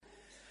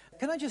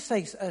can I just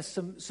say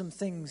some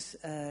things,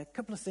 a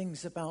couple of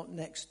things about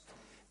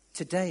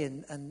today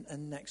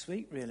and next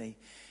week, really.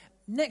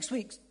 Next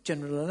week's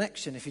general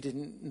election, if you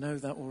didn't know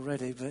that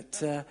already,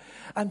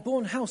 and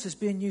Bourne House is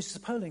being used as a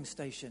polling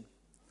station.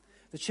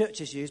 The church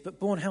is used, but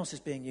Bourne House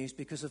is being used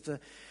because of the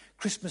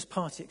Christmas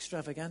party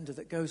extravaganza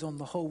that goes on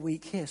the whole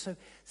week here. So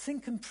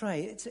think and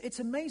pray. It's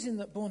amazing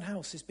that Bourne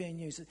House is being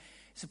used.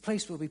 It's a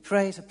place where we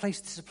pray. It's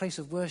a place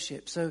of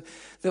worship, so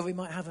that we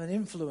might have an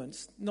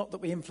influence. Not that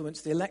we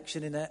influence the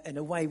election in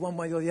a way, one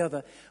way or the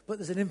other, but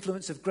there's an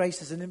influence of grace,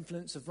 there's an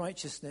influence of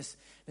righteousness,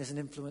 there's an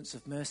influence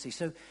of mercy.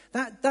 So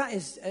that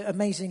is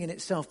amazing in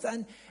itself.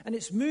 And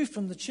it's moved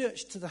from the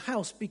church to the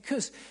house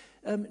because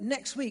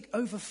next week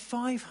over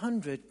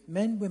 500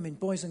 men, women,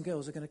 boys and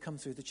girls are going to come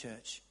through the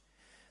church.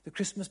 The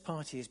Christmas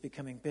party is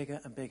becoming bigger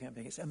and bigger and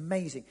bigger. It's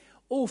amazing.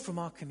 All from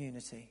our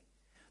community.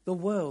 The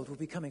world will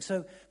be coming.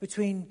 So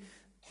between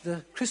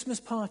the Christmas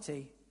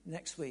party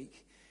next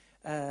week,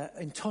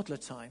 in toddler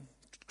time,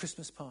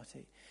 Christmas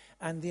party,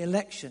 and the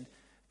election,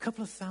 a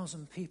couple of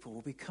thousand people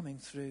will be coming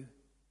through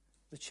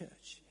the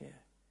church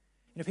here.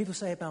 You know, people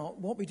say about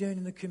what we're doing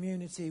in the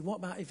community, what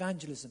about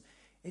evangelism?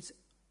 It's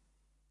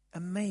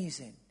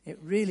amazing. It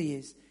really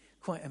is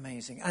quite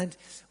amazing. And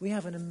we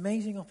have an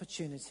amazing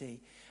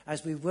opportunity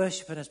as we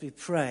worship and as we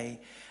pray.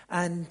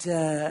 And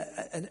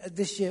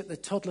this year at the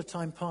toddler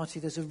time party,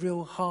 there's a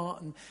real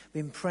heart, and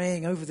we've been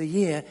praying over the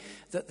year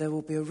that there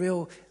will be a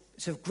real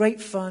sort of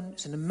great fun.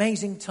 It's an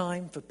amazing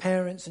time for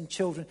parents and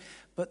children,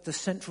 but the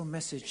central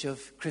message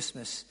of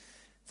Christmas,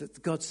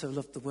 that God so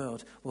loved the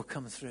world, will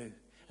come through.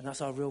 And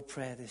that's our real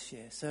prayer this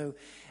year. So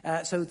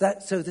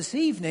this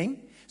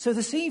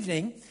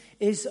evening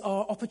is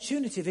our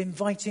opportunity of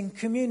inviting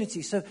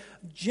community. So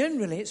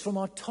generally it's from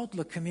our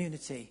toddler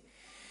community.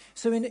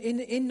 So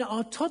in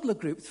our toddler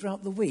group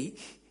throughout the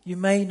week, you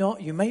may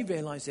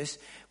realize this,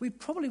 we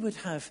probably would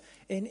have,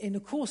 in the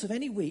course of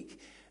any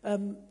week,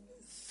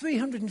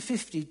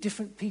 350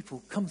 different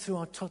people come through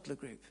our toddler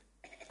group.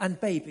 And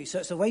babies. So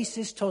it's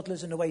Oasis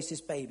toddlers and Oasis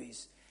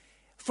babies.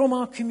 From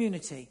our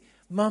community,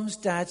 mums,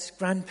 dads,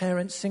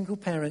 grandparents, single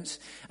parents,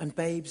 and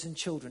babes and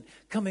children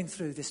coming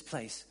through this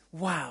place.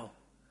 Wow.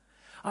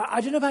 I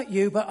don't know about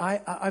you, but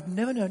I've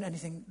never known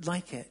anything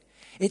like it.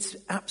 It's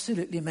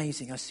absolutely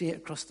amazing. I see it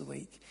across the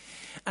week.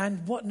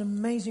 And what an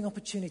amazing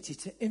opportunity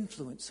to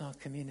influence our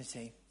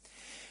community.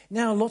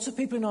 Now, lots of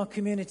people in our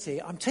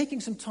community, I'm taking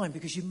some time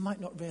because you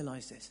might not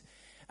realize this,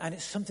 and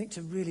it's something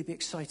to really be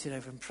excited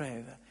over and pray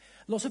over.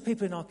 Lots of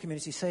people in our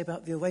community say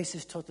about the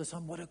Oasis Toddlers,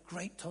 what a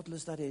great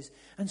toddlers that is.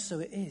 And so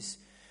it is.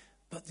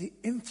 But the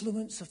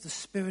influence of the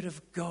Spirit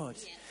of God.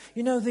 Yeah.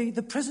 You know,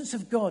 the presence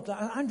of God,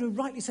 Andrew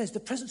rightly says, the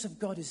presence of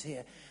God is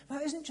here.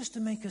 That isn't just to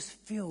make us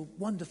feel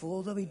wonderful,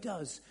 although he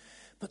does.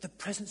 But the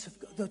presence of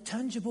God, the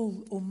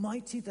tangible,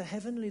 almighty, the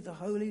heavenly, the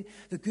holy,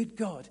 the good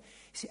God.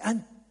 See,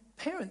 and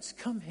parents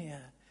come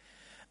here.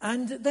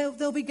 And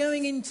they'll be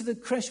going into the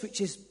creche, which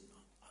is,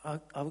 I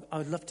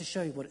would love to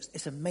show you what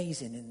it's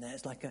amazing in there.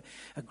 It's like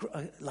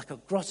a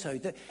grotto.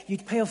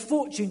 You'd pay a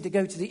fortune to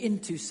go to the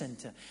Intu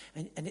Centre.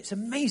 And it's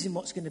amazing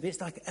what's going to be.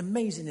 It's like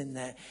amazing in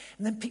there.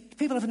 And then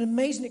people have an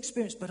amazing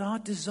experience. But our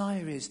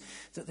desire is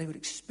that they would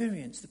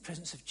experience the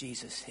presence of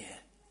Jesus here.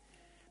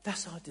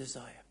 That's our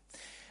desire.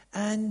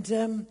 And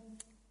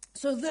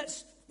so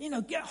let's,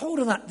 get hold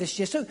of that this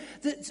year. So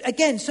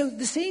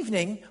this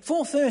evening,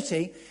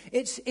 4:30,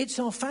 it's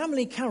our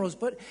family carols.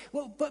 But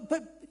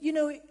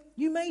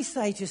you may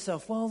say to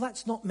yourself, well,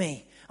 that's not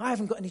me. I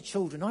haven't got any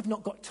children. I've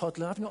not got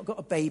toddler. I've not got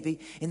a baby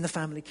in the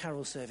family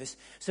carol service.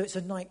 So it's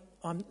a night,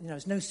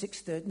 there's no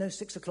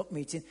 6 o'clock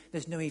meeting.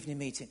 There's no evening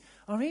meeting.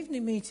 Our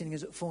evening meeting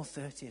is at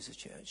 4:30 as a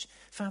church,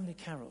 family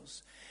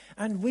carols.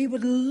 And we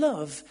would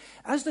love,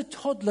 as the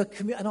toddler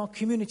and our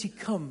community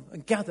come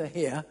and gather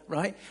here,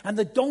 right? And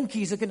the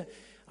donkeys are going to,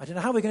 I don't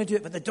know how we're going to do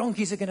it, but the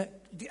donkeys are going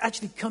to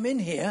actually come in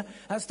here.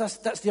 That's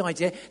the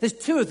idea. There's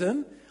 2 of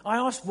them. I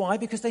asked why,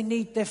 because they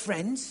need their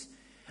friends.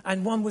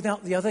 And one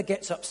without the other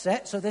gets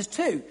upset, so there's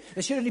 2.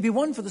 There should only be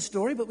 1 for the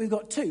story, but we've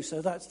got 2,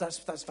 so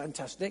that's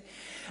fantastic.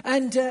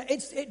 And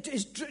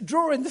it's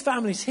drawing the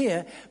families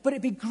here, but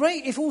it'd be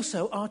great if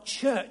also our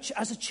church,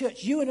 as a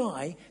church, you and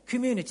I,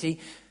 community,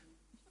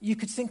 you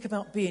could think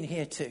about being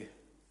here too.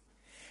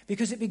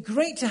 Because it'd be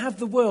great to have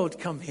the world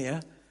come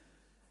here,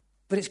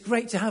 but it's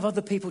great to have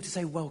other people to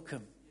say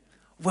welcome,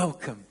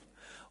 welcome.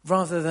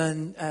 Rather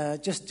than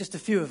just a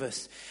few of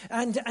us.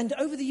 And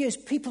over the years,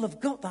 people have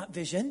got that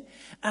vision.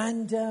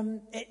 And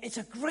it's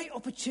a great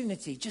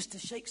opportunity just to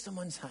shake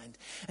someone's hand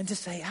and to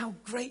say, how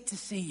great to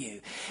see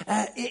you.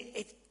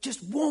 It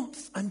just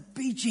warmth and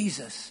be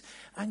Jesus.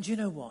 And you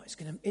know what?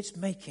 It's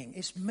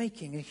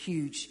making a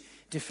huge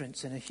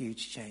difference and a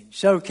huge change.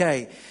 So,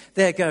 okay,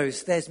 there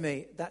goes. There's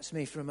me. That's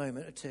me for a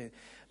moment or two.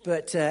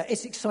 But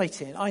it's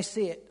exciting. I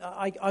see it.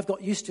 I've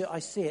got used to it. I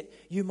see it.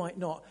 You might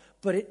not.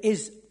 But it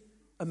is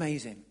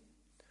amazing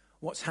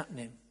what's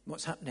happening.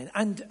 what's happening.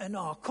 And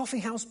our coffee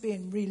house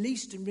being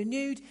released and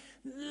renewed.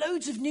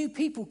 Loads of new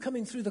people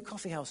coming through the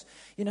coffee house.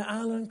 You know,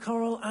 Alan,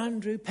 Coral,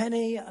 Andrew,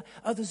 Penny,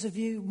 others of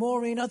you,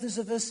 Maureen, others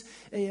of us,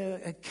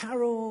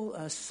 Carol,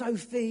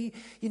 Sophie,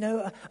 you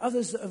know,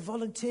 others that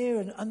volunteer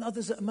and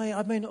others that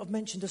I may not have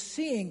mentioned are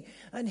seeing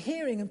and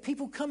hearing and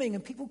people coming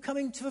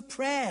to a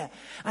prayer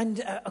and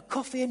a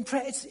coffee and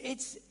prayer.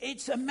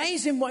 It's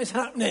amazing what is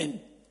happening.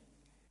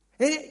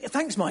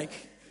 Thanks,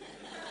 Mike.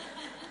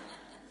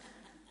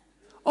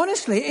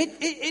 Honestly,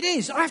 it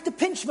is. I have to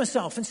pinch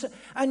myself.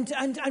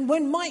 And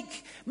when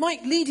Mike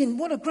leading,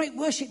 what a great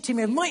worship team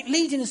here. Mike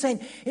leading and saying,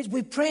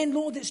 we're praying,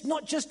 Lord, it's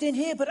not just in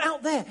here, but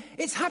out there.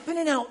 It's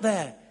happening out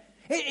there.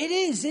 It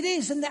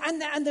is.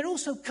 And they're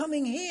also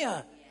coming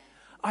here.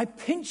 I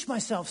pinch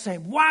myself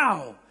saying,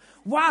 wow.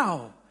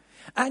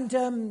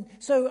 And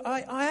so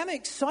I am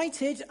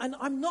excited, and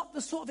I'm not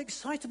the sort of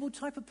excitable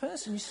type of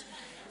person.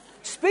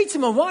 Speak to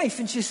my wife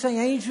and she's saying,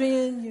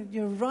 Adrian,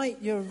 you're right.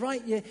 You're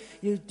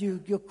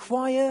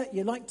quiet.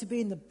 You like to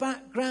be in the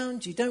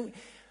background. You don't.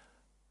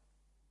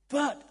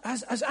 But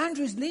as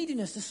Andrew's leading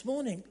us this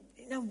morning,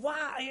 you know,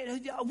 wow,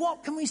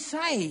 what can we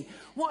say?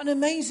 What an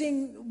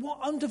amazing,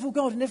 what wonderful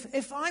God. And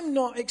if I'm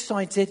not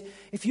excited,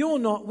 if you're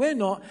not, we're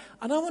not.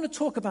 And I want to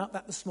talk about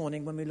that this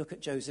morning when we look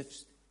at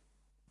Joseph's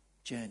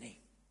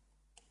journey.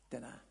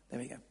 There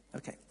we go.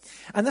 Okay.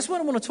 And that's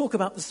what I want to talk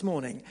about this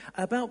morning,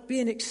 about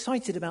being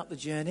excited about the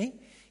journey,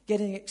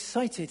 getting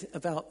excited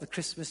about the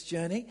Christmas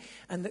journey,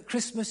 and that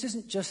Christmas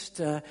isn't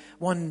just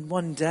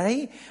one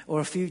day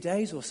or a few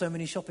days or so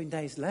many shopping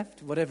days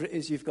left, whatever it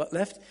is you've got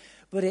left,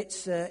 but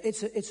it's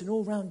an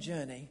all-round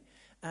journey,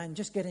 and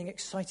just getting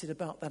excited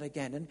about that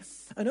again.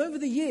 And over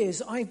the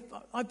years,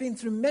 I've been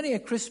through many a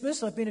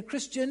Christmas. I've been a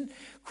Christian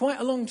quite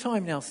a long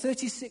time now,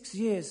 36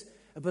 years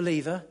a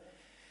believer.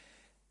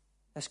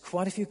 That's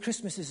quite a few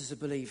Christmases as a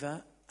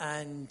believer,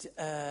 and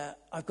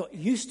I've got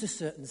used to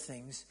certain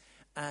things,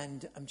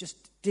 and I'm just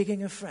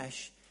digging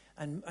afresh,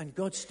 and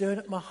God stirred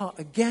up my heart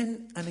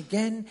again and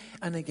again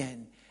and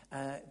again,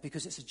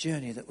 because it's a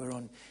journey that we're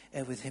on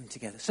with him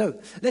together. So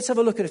let's have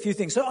a look at a few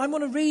things. So I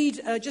want to read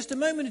just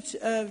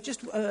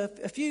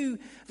a few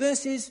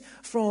verses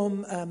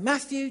from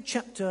Matthew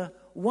chapter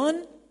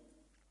 1,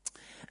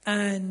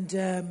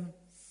 and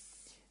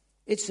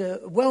it's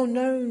well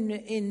known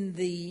in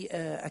the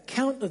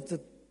account of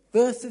the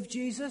birth of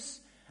Jesus,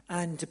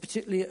 and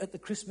particularly at the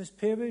Christmas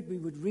period, we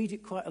would read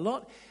it quite a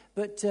lot.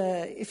 But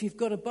if you've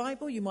got a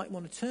Bible, you might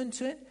want to turn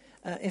to it.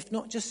 If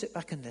not, just sit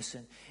back and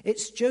listen.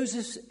 It's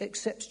Joseph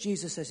accepts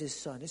Jesus as his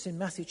son. It's in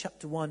Matthew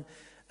chapter 1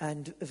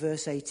 and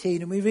verse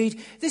 18. And we read,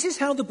 "This is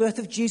how the birth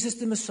of Jesus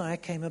the Messiah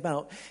came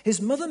about.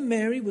 His mother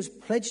Mary was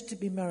pledged to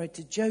be married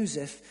to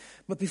Joseph,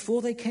 but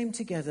before they came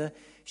together,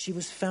 she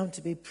was found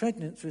to be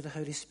pregnant through the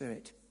Holy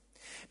Spirit.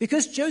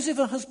 Because Joseph,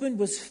 her husband,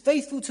 was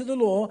faithful to the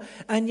law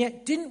and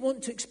yet didn't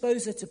want to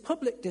expose her to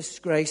public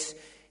disgrace,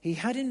 he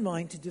had in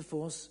mind to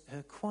divorce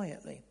her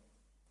quietly.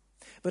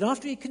 But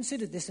after he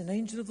considered this, an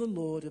angel of the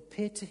Lord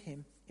appeared to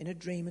him in a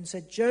dream and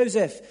said,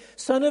 'Joseph,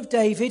 son of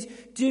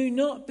David, do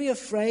not be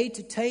afraid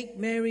to take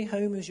Mary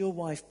home as your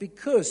wife,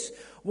 because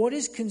what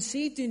is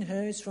conceived in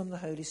her is from the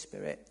Holy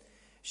Spirit.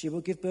 She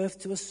will give birth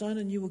to a son,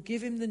 and you will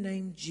give him the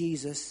name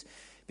Jesus,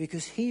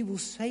 because he will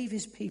save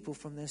his people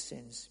from their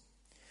sins.'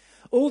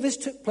 All this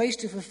took place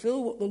to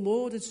fulfill what the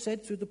Lord had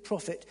said through the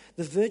prophet.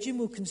 The virgin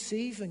will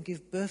conceive and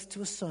give birth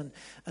to a son,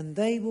 and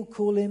they will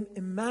call him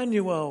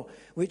Emmanuel,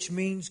 which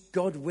means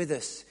God with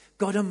us,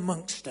 God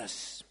amongst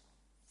us.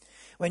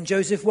 When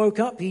Joseph woke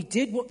up, he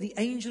did what the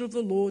angel of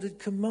the Lord had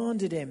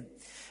commanded him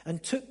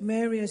and took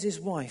Mary as his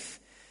wife.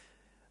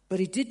 But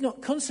he did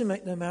not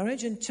consummate their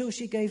marriage until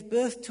she gave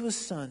birth to a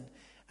son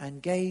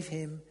and gave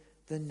him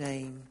the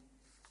name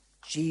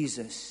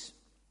Jesus."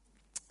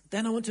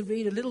 Then I want to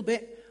read a little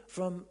bit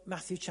from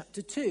Matthew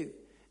chapter 2.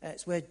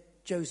 It's where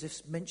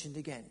Joseph's mentioned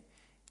again.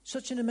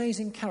 Such an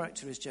amazing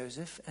character is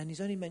Joseph, and he's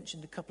only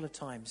mentioned a couple of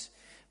times.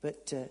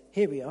 But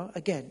here we are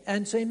again.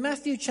 And so in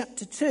Matthew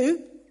chapter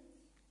 2,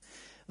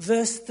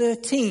 verse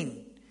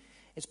 13,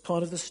 it's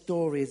part of the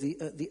story of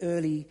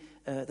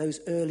those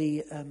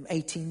early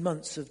 18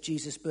 months of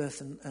Jesus' birth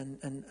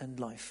and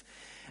life.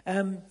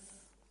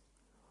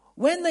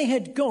 When they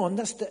had gone,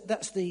 that's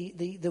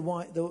the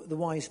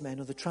wise men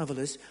or the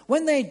travelers.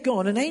 When they had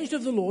gone, an angel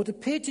of the Lord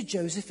appeared to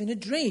Joseph in a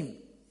dream.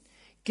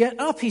 "Get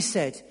up," he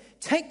said,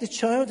 "take the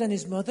child and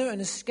his mother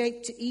and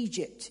escape to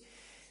Egypt.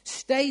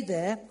 Stay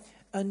there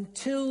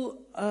until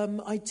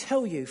I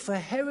tell you, for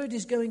Herod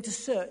is going to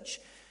search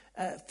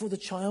for the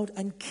child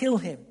and kill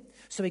him."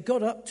 So he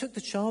got up, took the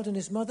child and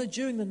his mother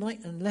during the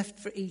night and left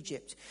for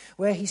Egypt,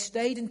 where he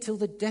stayed until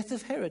the death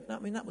of Herod. I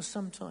mean, that was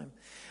some time.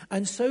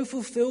 And so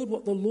fulfilled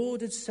what the Lord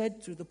had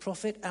said through the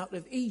prophet, "Out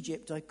of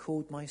Egypt I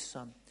called my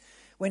son."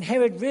 When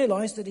Herod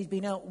realized that he'd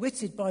been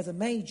outwitted by the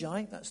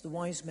Magi, that's the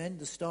wise men,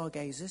 the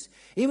stargazers,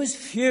 he was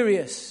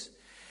furious.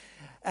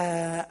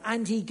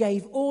 And he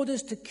gave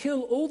orders to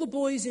kill all the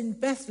boys in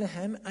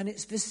Bethlehem and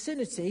its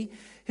vicinity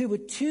who were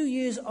 2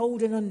 years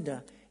old and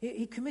under.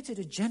 He committed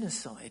a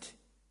genocide.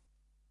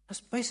 That's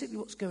basically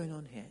what's going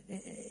on here.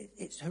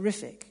 It's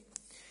horrific.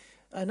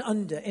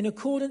 And in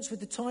accordance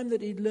with the time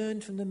that he'd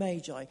learned from the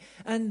Magi.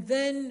 And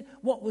then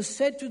what was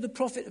said through the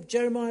prophet of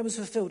Jeremiah was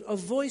fulfilled. A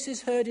voice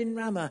is heard in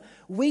Ramah,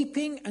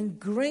 weeping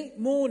and great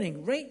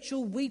mourning.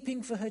 Rachel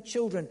weeping for her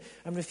children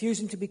and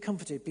refusing to be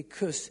comforted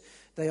because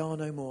they are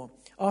no more.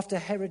 After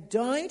Herod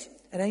died,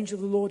 an angel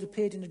of the Lord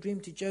appeared in a dream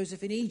to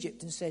Joseph in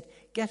Egypt and said,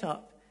 "Get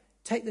up,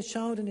 take the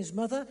child and his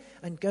mother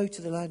and go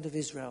to the land of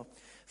Israel.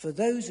 For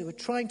those who were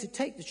trying to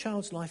take the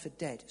child's life are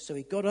dead." So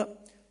he got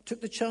up, took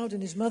the child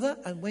and his mother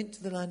and went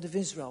to the land of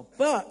Israel.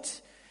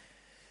 But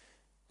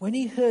when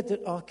he heard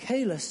that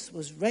Archelaus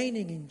was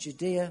reigning in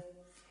Judea,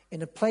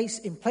 in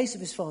place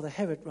of his father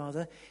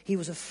Herod, he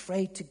was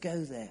afraid to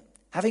go there.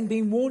 Having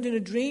been warned in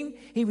a dream,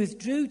 he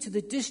withdrew to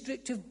the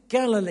district of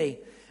Galilee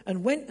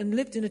and went and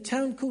lived in a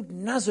town called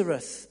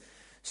Nazareth.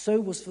 So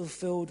was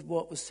fulfilled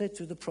what was said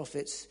through the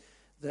prophets,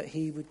 that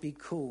he would be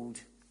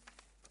called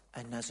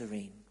a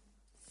Nazarene.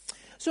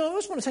 So I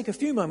just want to take a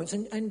few moments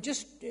and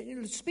just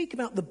speak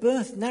about the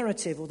birth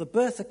narrative or the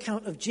birth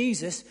account of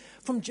Jesus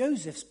from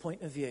Joseph's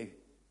point of view.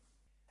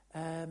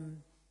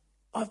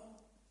 Over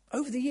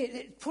the years,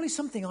 it's probably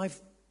something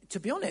to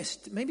be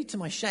honest, maybe to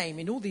my shame,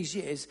 in all these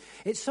years,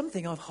 it's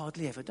something I've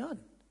hardly ever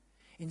done.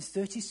 In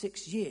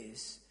 36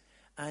 years,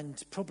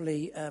 and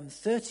probably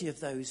 30 of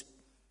those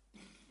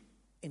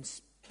in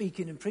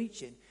speaking and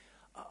preaching,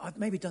 I've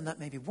maybe done that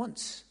maybe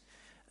once.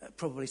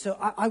 Probably. So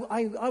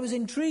I was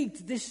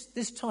intrigued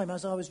this time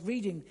as I was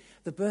reading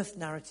the birth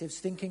narratives,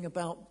 thinking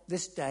about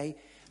this day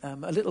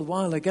a little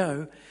while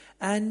ago,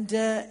 and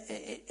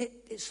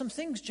some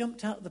things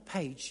jumped out of the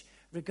page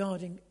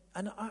regarding,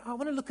 and I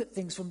want to look at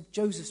things from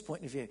Joseph's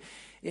point of view.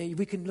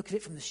 We can look at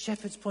it from the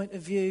shepherd's point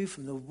of view,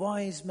 from the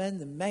wise men,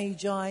 the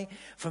Magi,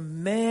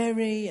 from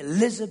Mary,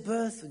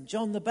 Elizabeth, and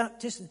John the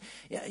Baptist,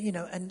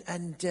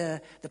 and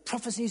the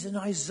prophecies in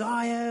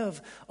Isaiah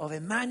of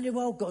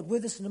Emmanuel, God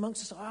with us and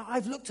amongst us.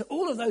 I've looked at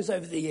all of those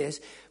over the years,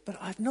 but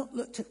I've not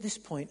looked at this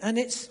point. And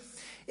it's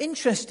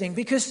interesting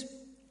because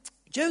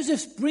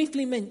Joseph's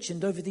briefly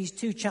mentioned over these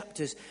 2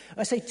 chapters.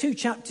 I say 2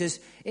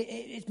 chapters,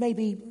 it may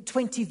be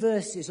 20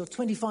 verses or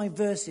 25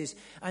 verses,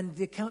 and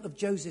the account of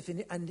Joseph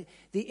and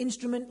the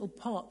instrumental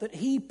part that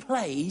he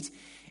played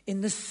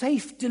in the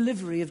safe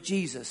delivery of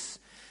Jesus,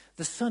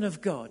 the Son of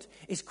God,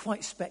 is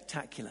quite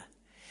spectacular.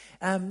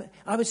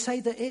 I would say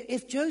that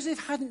if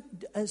Joseph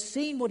hadn't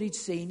seen what he'd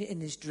seen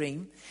in his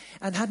dream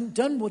and hadn't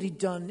done what he'd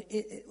done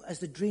as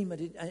the dream,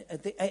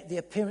 the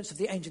appearance of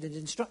the angel had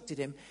instructed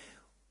him,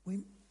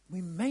 we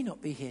may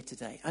not be here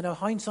today. I know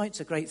hindsight's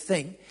a great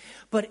thing,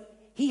 but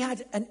he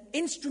had an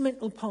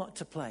instrumental part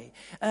to play,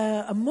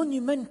 a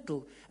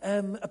monumental,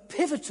 a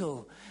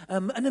pivotal,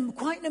 and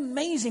quite an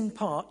amazing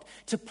part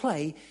to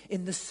play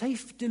in the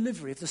safe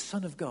delivery of the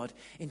Son of God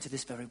into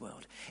this very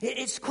world.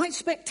 It's quite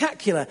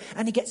spectacular,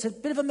 and he gets a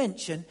bit of a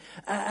mention,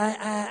 so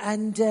I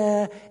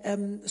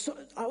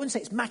wouldn't say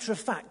it's matter of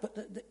fact, but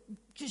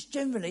just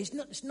generally,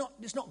 it's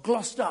not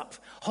glossed up,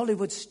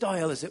 Hollywood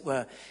style, as it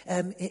were,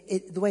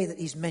 the way that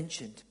he's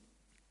mentioned.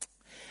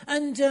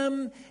 And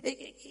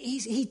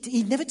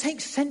he never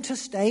takes center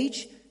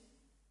stage.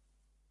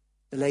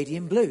 The lady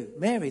in blue,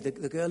 Mary,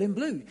 the girl in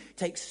blue,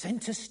 takes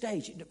center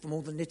stage. From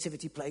all the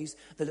nativity plays,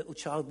 the little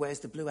child wears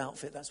the blue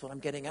outfit. That's what I'm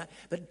getting at.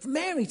 But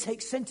Mary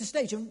takes center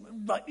stage,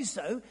 and rightly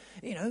so.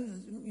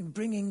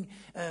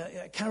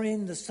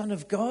 Carrying the Son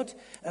of God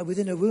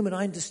within her womb, and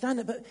I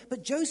understand it.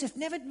 But Joseph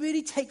never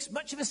really takes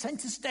much of a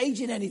center stage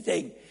in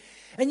anything,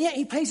 and yet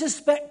he plays a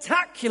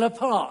spectacular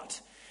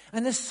part.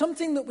 And there's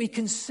something that we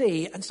can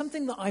see, and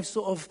something that I've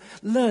sort of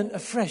learned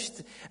afresh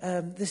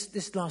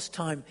this last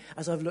time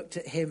as I've looked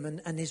at him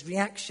and his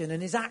reaction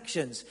and his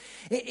actions.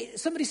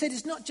 Somebody said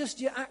it's not just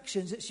your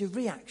actions, it's your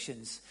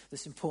reactions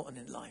that's important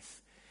in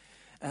life.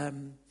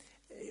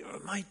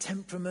 My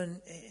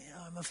temperament,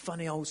 I'm a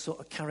funny old sort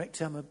of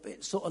character. I'm a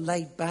bit sort of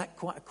laid back,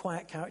 quite a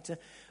quiet character.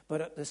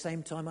 But at the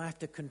same time, I have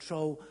to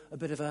control a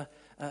bit of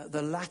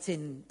the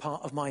Latin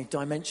part of my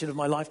dimension of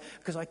my life,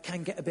 because I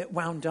can get a bit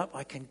wound up,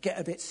 I can get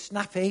a bit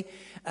snappy,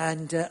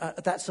 and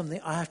that's something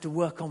I have to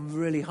work on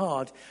really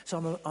hard.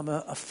 So I'm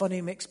a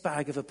funny mixed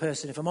bag of a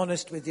person, if I'm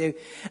honest with you.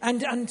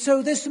 And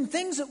so there's some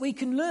things that we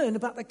can learn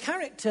about the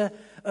character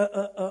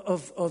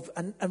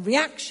and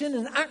reaction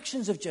and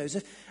actions of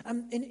Joseph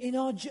in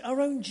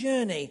our own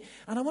journey.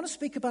 And I want to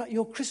speak about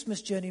your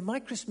Christmas journey, my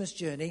Christmas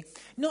journey,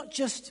 not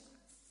just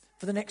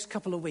for the next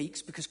couple of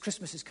weeks, because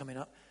Christmas is coming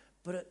up,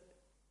 but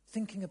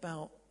thinking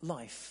about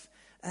life.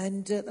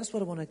 And that's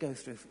what I want to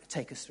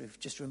take us through,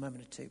 just for a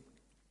moment or two.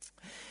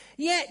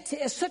 Yet,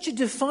 such a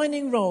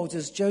defining role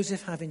does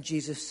Joseph have in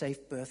Jesus'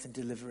 safe birth and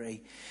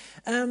delivery.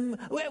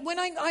 When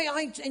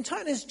I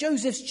entitle this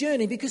Joseph's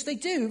journey, because they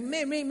do,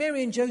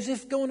 Mary and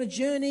Joseph go on a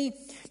journey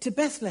to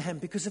Bethlehem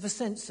because of a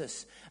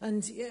census.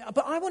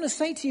 But I want to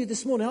say to you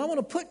this morning, I want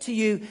to put to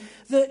you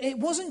that it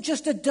wasn't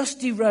just a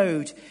dusty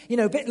road.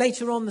 A bit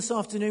later on this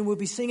afternoon, we'll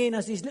be singing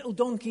as these little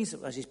donkeys,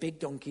 as these big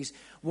donkeys,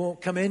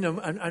 come in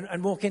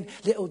and walk in,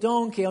 little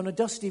donkey on a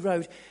dusty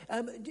road.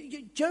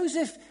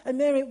 Joseph and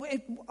Mary,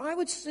 I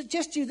would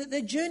suggest to you that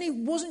their journey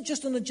wasn't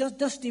just on a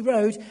dusty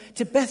road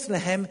to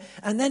Bethlehem,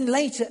 and then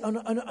later on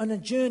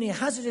a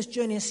hazardous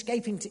journey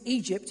escaping to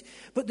Egypt,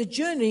 but the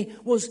journey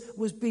was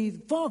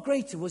far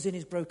greater, was in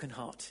his broken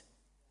heart.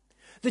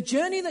 The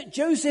journey that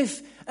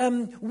Joseph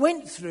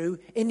went through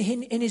in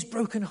his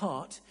broken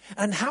heart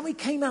and how he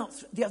came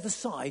out the other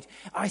side,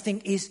 I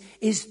think is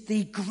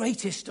the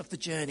greatest of the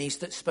journeys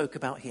that's spoke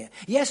about here.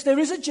 Yes, there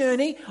is a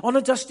journey on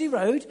a dusty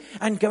road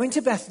and going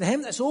to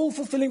Bethlehem. That's all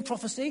fulfilling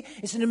prophecy.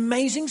 It's an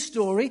amazing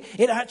story.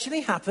 It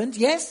actually happened.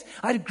 Yes,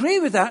 I'd agree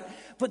with that.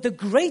 But the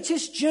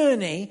greatest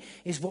journey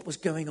is what was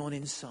going on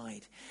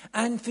inside.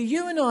 And for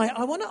you and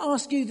I want to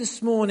ask you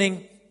this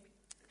morning,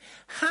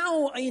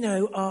 how,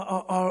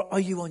 are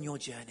you on your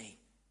journey?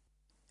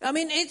 I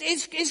mean,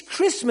 it's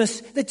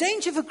Christmas. The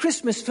danger for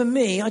Christmas for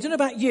me, I don't know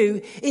about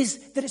you,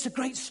 is that it's a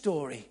great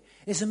story.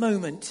 It's a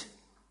moment.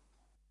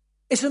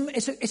 It's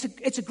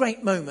a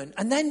great moment.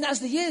 And then as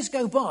the years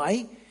go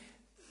by,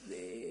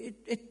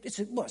 it's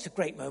a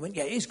great moment.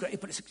 Yeah, it is great,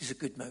 but it's a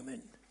good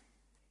moment.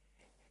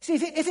 See,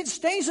 if it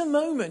stays a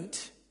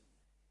moment,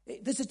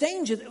 there's a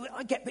danger that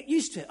I get a bit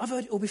used to it. I've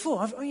heard it all before.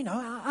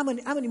 How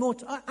many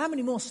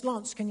more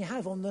slants can you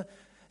have on the?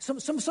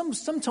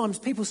 Sometimes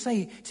people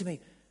say to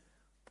me,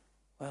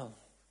 "Well,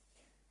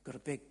 got a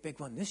big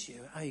one this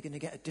year. How are you going to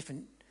get a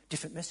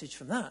different message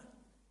from that?"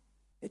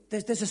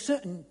 There's a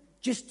certain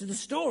gist to the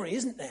story,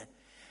 isn't there?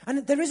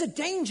 And there is a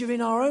danger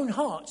in our own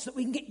hearts that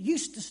we can get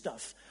used to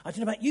stuff. I don't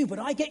know about you, but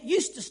I get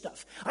used to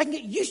stuff. I can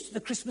get used to the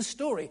Christmas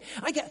story.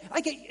 I get,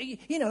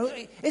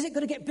 is it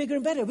going to get bigger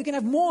and better? We're going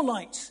to have more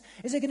lights.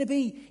 Is it going to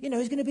be,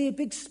 is it going to be a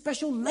big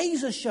special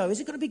laser show? Is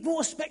it going to be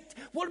more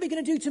what are we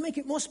going to do to make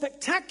it more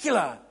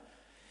spectacular?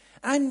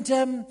 And,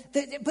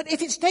 but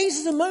if it stays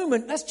as a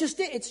moment, that's just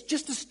it. It's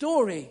just a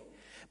story.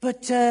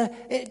 But,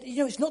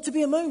 it's not to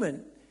be a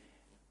moment.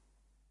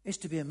 It's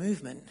to be a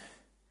movement.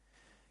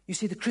 You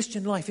see, the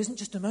Christian life isn't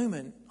just a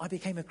moment. I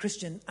became a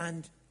Christian,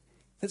 and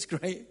that's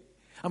great.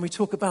 And we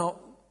talk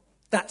about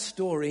that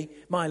story,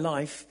 my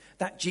life,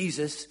 that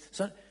Jesus.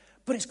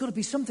 But it's got to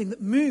be something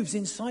that moves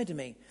inside of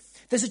me.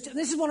 This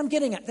is what I'm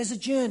getting at. There's a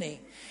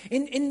journey.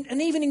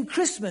 And even in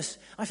Christmas,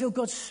 I feel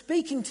God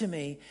speaking to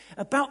me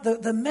about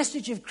the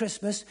message of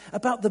Christmas,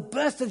 about the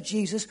birth of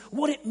Jesus,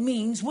 what it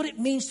means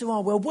to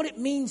our world, what it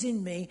means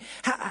in me.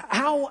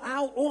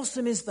 How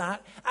awesome is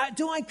that?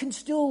 I can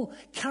still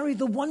carry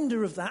the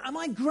wonder of that? Am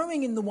I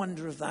growing in the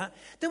wonder of that?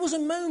 There was a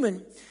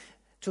moment,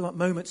 talk about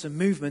moments and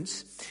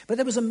movements, but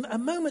there was a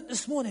moment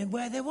this morning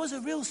where there was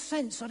a real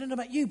sense, I don't know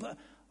about you, but a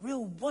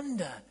real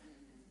wonder.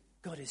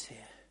 God is here.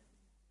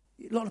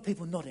 A lot of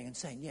people nodding and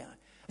saying, yeah.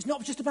 It's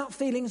not just about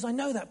feelings, I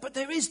know that. But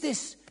there is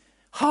this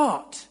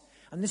heart.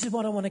 And this is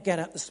what I want to get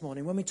at this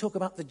morning. When we talk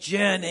about the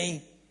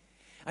journey,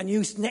 and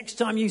next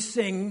time you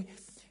sing,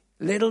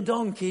 little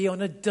donkey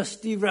on a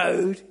dusty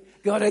road,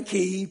 gotta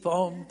keep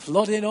on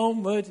plodding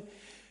onward.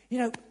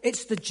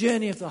 It's the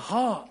journey of the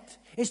heart.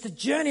 It's the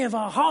journey of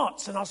our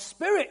hearts and our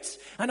spirits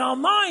and our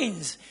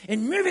minds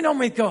in moving on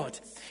with God,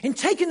 in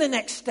taking the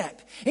next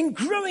step, in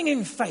growing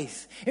in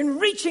faith, in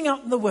reaching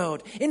out in the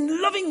world,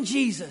 in loving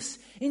Jesus,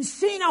 in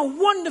seeing how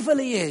wonderful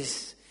he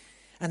is,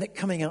 and it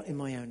coming out in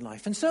my own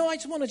life. And so I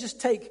just want to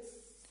take,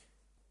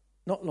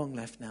 not long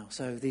left now,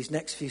 so these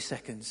next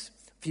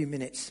few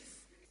minutes,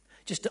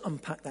 just to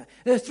unpack that.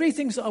 There are three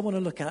things that I want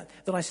to look at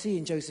that I see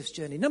in Joseph's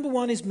journey. Number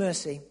one is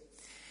mercy.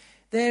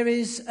 There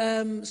is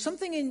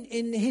something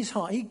in his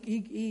heart.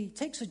 He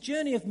takes a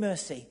journey of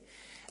mercy.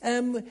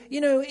 In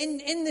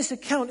this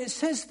account, it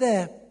says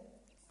there,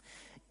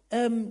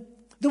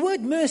 the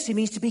word mercy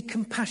means to be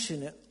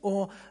compassionate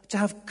or to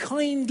have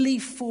kindly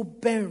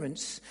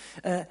forbearance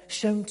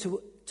shown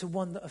to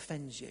one that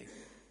offends you.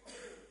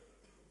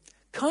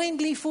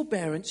 Kindly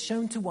forbearance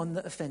shown to one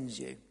that offends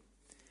you.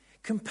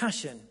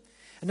 Compassion.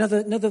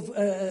 Another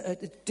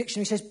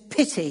dictionary says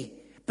pity,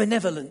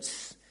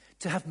 benevolence,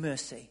 to have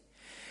mercy.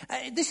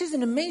 This is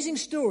an amazing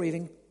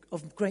story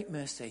of great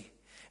mercy.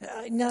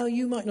 Now,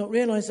 you might not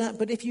realize that,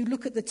 but if you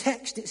look at the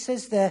text, it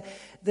says there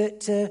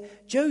that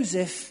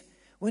Joseph,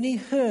 when he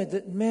heard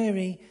that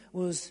Mary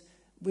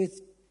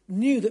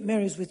knew that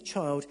Mary was with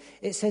child,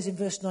 it says in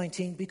verse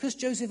 19, because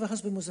Joseph, her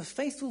husband, was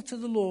faithful to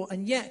the law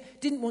and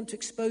yet didn't want to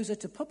expose her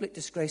to public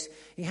disgrace,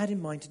 he had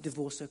in mind to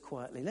divorce her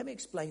quietly. Let me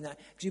explain that,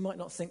 because you might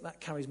not think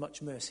that carries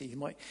much mercy. You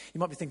might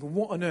be thinking,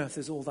 what on earth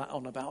is all that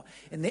on about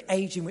in the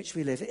age in which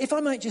we live? If I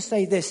might just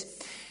say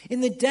this,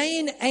 in the day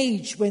and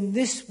age when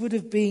this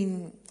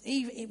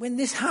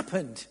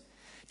happened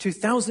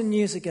 2,000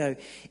 years ago,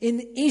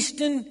 in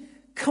Eastern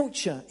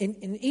culture,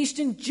 in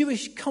Eastern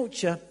Jewish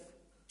culture,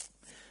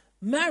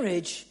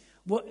 marriage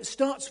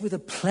starts with a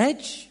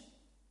pledge.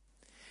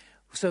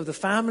 So the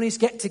families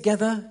get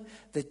together,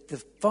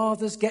 the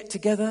fathers get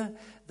together,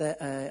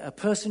 a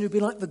person who'd be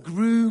like the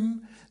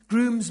groom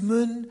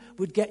groomsmen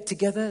would get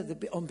together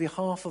on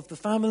behalf of the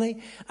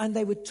family, and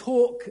they would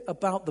talk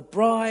about the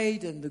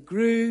bride and the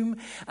groom,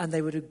 and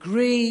they would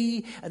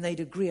agree, and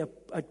they'd agree a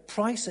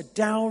price, a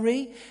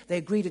dowry. They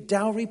agreed a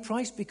dowry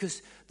price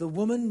because the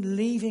woman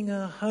leaving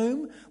her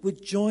home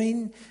would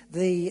join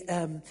the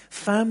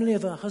family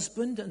of her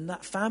husband, and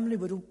that family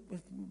would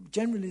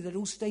generally they'd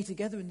all stay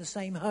together in the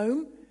same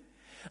home.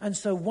 And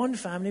so one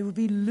family would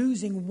be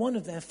losing one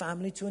of their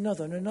family to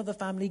another, and another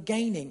family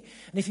gaining.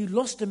 And if you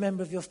lost a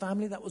member of your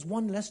family, that was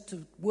one less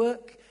to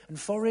work and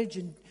forage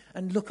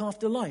and look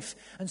after life.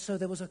 And so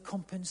there was a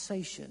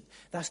compensation.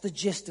 That's the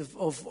gist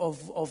of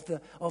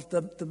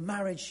the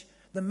marriage.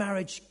 The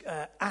marriage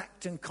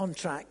act and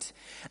contract,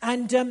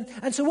 and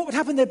so what would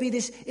happen? There'd be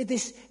this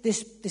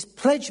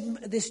pledge,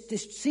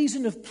 this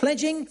season of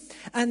pledging,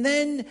 and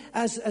then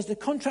as the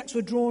contracts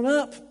were drawn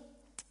up,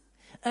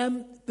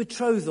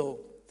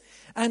 betrothal,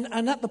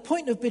 and at the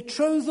point of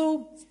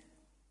betrothal,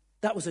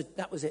 that was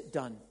it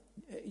done.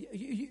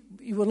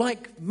 You were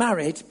like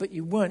married, but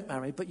you weren't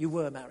married, but you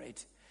were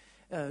married.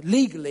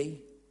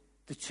 Legally,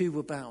 the two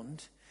were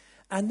bound,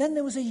 and then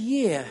there was a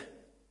year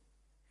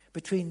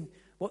between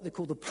what they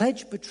call the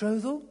pledge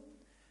betrothal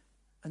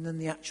and then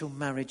the actual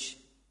marriage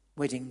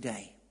wedding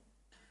day.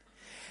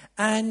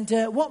 And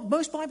what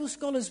most Bible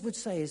scholars would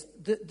say is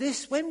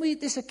that when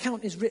this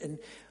account is written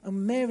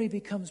and Mary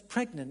becomes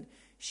pregnant,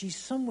 she's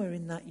somewhere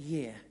in that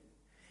year.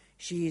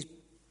 She's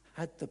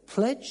had the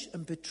pledge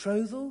and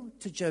betrothal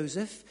to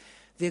Joseph,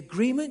 the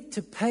agreement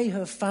to pay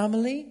her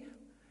family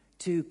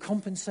to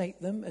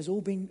compensate them has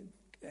all been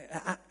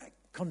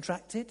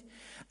contracted.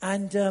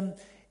 And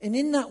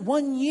in that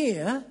 1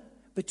 year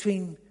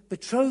between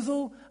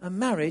betrothal and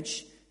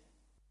marriage,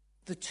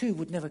 the two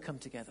would never come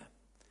together.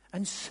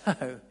 And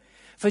so,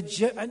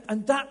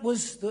 that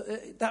was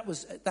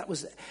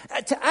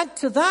to add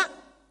to that.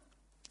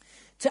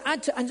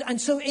 And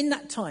so in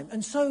that time,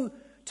 and so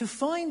to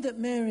find that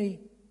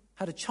Mary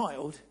had a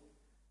child,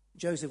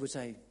 Joseph would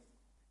say,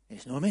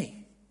 "It's not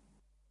me."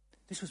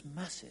 This was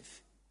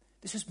massive.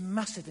 This was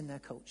massive in their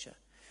culture.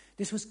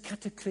 This was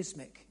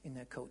cataclysmic in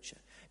their culture.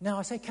 Now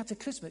I say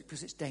cataclysmic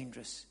because it's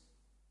dangerous.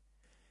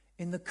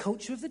 In the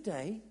culture of the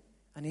day,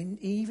 and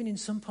even in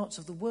some parts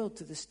of the world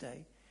to this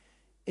day,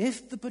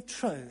 if the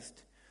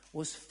betrothed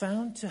was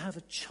found to have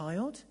a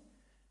child,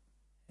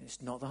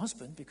 it's not the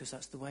husband because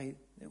that's the way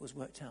it was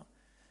worked out,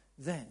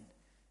 then,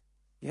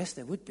 yes,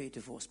 there would be a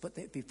divorce, but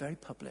it would be very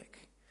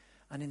public.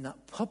 And in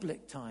that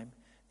public time,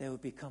 there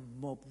would become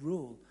mob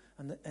rule.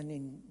 And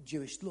in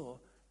Jewish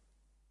law,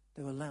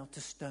 they were allowed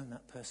to stone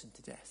that person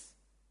to death.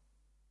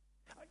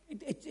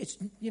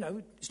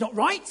 It's not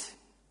right.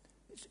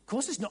 Of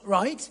course it's not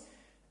right.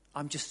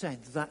 I'm just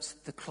saying that's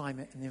the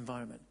climate and the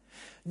environment.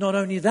 Not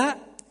only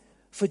that,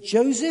 for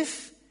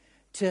Joseph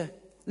to,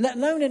 let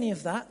alone any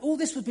of that, all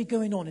this would be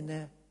going on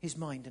in his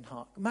mind and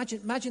heart.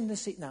 Imagine the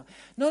seat now.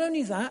 Not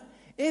only that,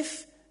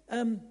 if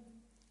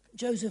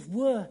Joseph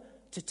were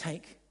to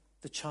take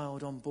the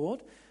child on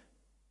board,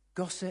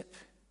 gossip,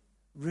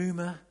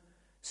 rumour,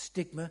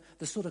 stigma,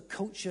 the sort of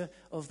culture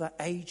of that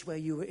age where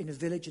you were in a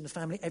village and a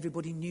family,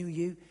 everybody knew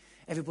you,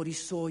 everybody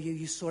saw you,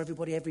 you saw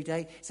everybody every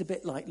day. It's a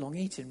bit like Long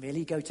Eaton, really.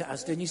 You go to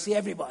Asda and you see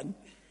everyone.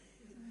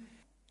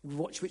 You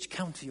watch which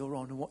counter you're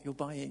on and what you're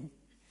buying.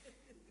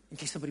 In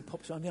case somebody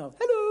pops on, you know,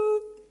 hello.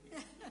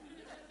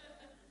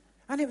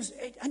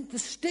 And the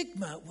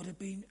stigma would have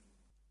been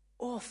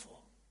awful.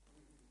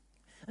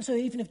 And so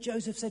even if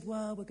Joseph said,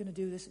 well, we're going to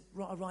do this,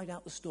 ride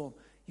out the storm,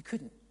 you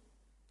couldn't.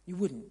 You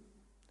wouldn't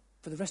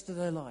for the rest of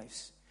their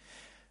lives.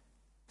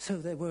 So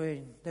there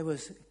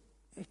was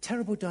a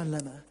terrible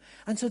dilemma.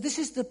 And so this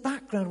is the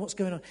background of what's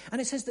going on.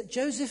 And it says that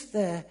Joseph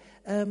there,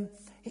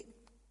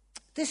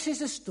 this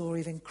is a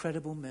story of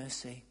incredible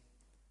mercy.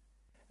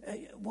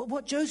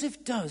 What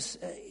Joseph does,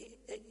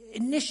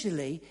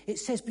 initially, it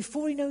says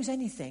before he knows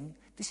anything,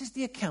 this is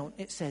the account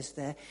it says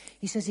there.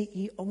 He says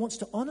he wants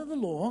to honour the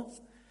law.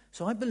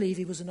 So I believe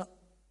he was a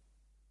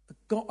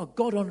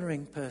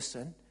God-honouring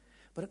person.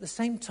 But at the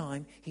same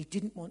time, he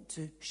didn't want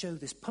to show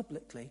this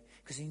publicly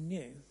because he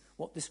knew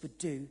what this would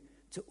do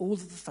to all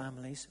of the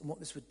families and what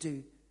this would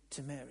do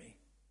to Mary.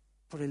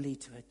 Probably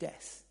lead to her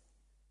death.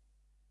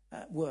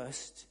 At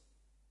worst,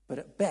 but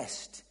at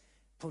best,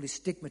 probably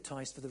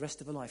stigmatized for the rest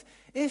of her life.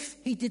 If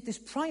he did this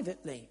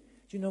privately,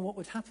 do you know what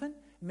would happen?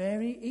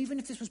 Mary, even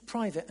if this was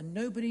private and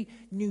nobody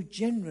knew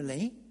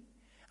generally,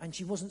 and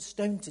she wasn't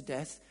stoned to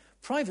death,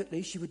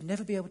 privately, she would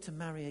never be able to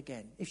marry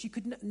again. If she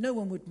could, no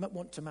one would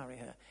want to marry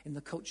her in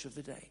the culture of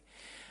the day.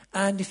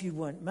 And if you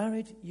weren't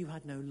married, you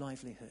had no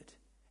livelihood.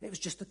 It was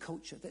just the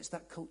culture. That's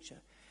that culture.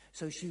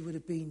 So she would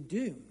have been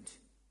doomed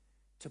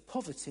to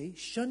poverty,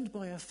 shunned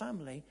by her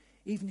family,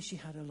 even if she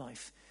had a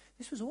life.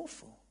 This was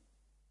awful.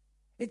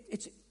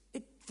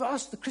 For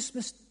us, the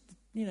Christmas,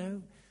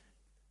 the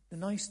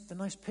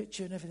nice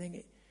picture and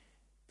everything,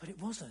 but it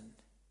wasn't.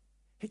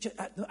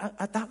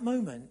 At that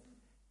moment,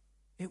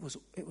 it was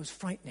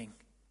frightening.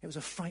 It was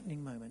a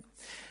frightening moment.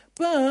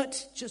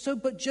 But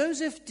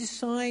Joseph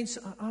decides,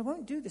 I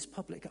won't do this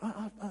public.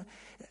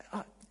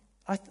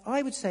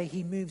 I would say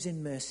he moves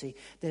in mercy.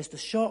 There's the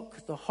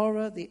shock, the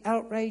horror, the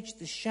outrage,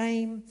 the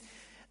shame.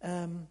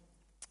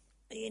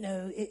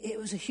 It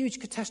was a huge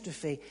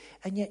catastrophe.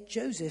 And yet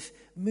Joseph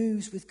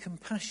moves with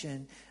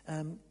compassion,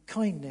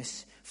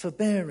 kindness,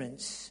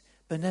 forbearance,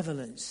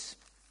 benevolence.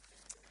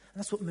 And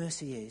that's what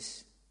mercy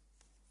is.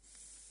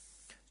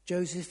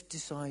 Joseph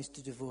decides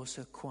to divorce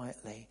her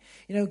quietly.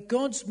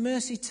 God's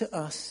mercy to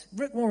us,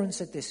 Rick Warren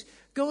said this,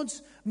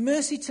 God's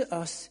mercy to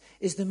us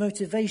is the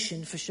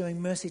motivation for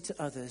showing mercy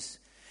to others.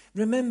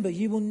 Remember,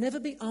 you will never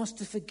be asked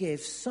to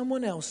forgive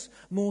someone else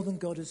more than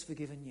God has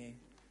forgiven you.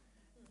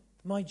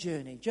 My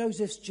journey,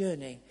 Joseph's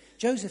journey.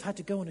 Joseph had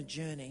to go on a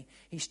journey.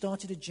 He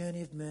started a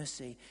journey of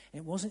mercy,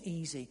 and it wasn't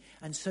easy.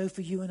 And so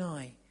for you and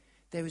I,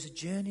 there is a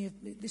journey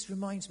this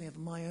reminds me of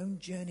my own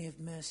journey of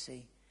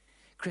mercy.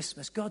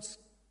 Christmas, God's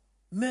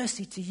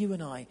mercy to you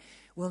and I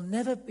will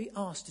never be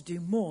asked to do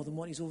more than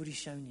what he's already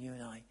shown you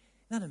and I.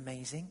 Isn't that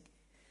amazing?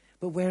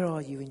 But where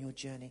are you in your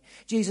journey?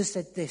 Jesus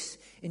said this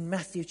in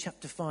Matthew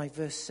chapter 5,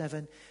 verse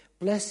 7.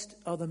 Blessed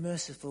are the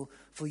merciful,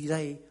 for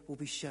they will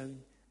be shown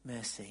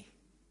mercy.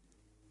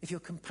 If you're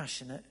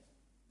compassionate,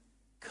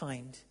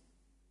 kind,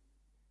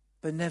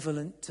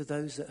 benevolent to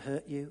those that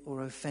hurt you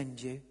or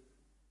offend you,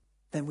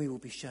 then we will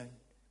be shown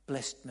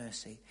blessed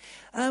mercy.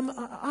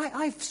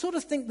 I sort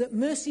of think that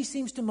mercy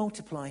seems to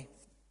multiply.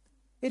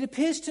 It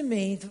appears to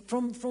me that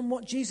from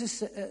what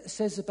Jesus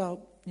says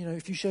about,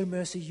 if you show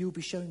mercy, you'll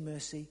be shown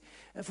mercy.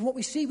 From what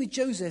we see with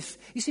Joseph,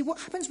 you see, what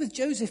happens with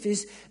Joseph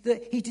is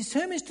that he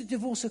determines to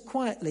divorce her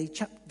quietly,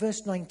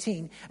 verse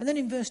 19. And then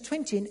in verse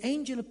 20, an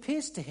angel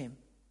appears to him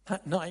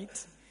that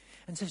night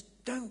and says,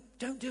 don't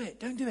do it,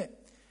 don't do it.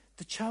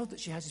 The child that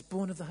she has is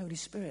born of the Holy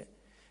Spirit.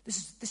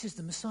 This is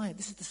the Messiah.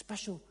 This is the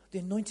special, the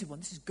anointed one.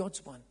 This is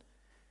God's one.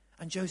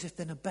 And Joseph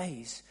then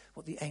obeys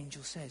what the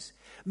angel says.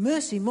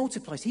 Mercy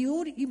multiplies. He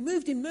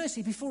moved in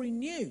mercy before he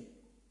knew.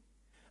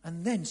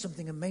 And then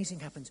something amazing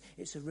happens.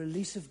 It's a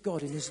release of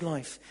God in his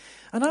life.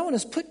 And I want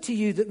to put to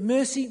you that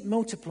mercy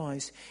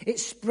multiplies. It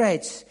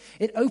spreads.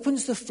 It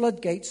opens the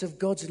floodgates of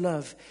God's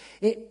love.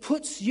 It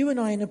puts you and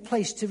I in a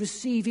place to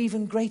receive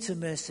even greater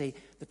mercy,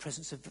 the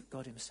presence of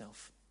God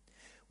himself.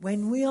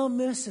 When we are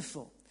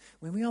merciful,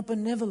 when we are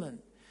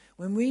benevolent,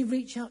 when we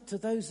reach out to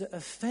those that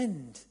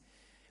offend,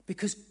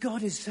 because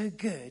God is so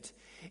good,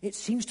 it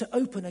seems to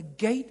open a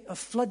gate, a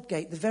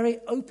floodgate, the very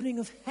opening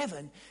of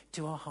heaven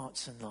to our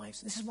hearts and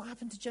lives. This is what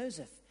happened to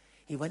Joseph.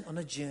 He went on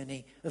a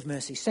journey of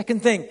mercy.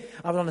 Second thing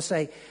I want to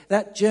say,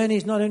 that journey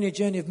is not only a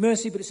journey of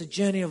mercy, but it's a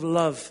journey of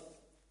love.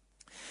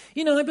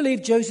 I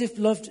believe Joseph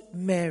loved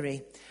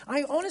Mary.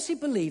 I honestly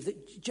believe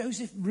that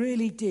Joseph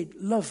really did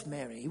love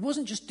Mary. He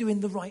wasn't just doing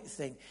the right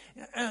thing.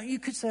 You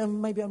could say,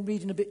 maybe I'm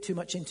reading a bit too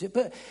much into it.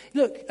 But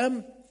look,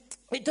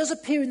 it does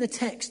appear in the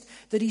text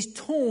that he's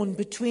torn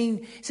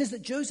between, it says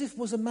that Joseph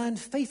was a man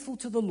faithful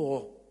to the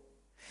law.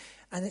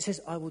 And it says,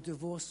 I will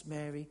divorce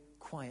Mary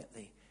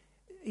quietly.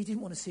 He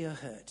didn't want to see her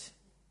hurt.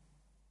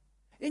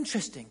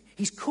 Interesting.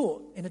 He's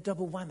caught in a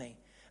double whammy.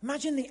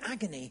 Imagine the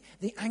agony,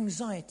 the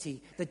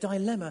anxiety, the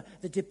dilemma,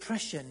 the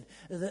depression,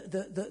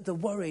 the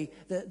worry,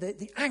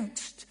 the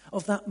angst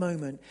of that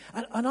moment.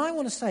 And I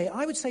would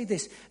say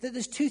this, that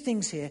there's two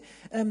things here.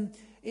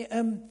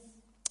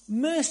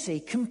 Mercy,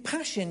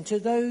 compassion to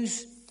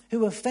those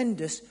who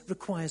offend us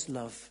requires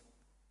love.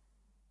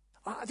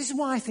 This is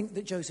why I think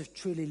that Joseph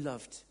truly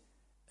loved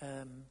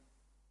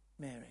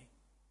Mary.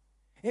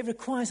 It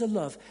requires a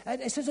love.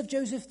 And it says of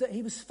Joseph that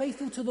he was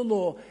faithful to the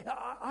law.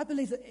 I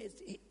believe that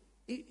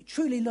he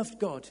truly loved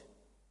God.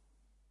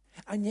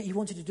 And yet he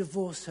wanted to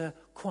divorce her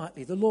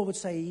quietly. The law would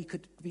say he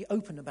could be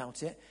open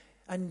about it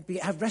and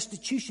have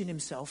restitution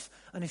himself.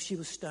 And if she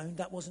was stoned,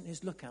 that wasn't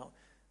his lookout.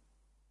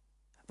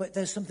 But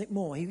there's something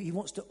more. He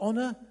wants to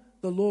honor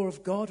the law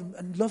of God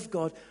and love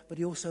God, but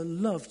he also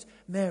loved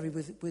Mary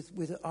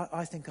with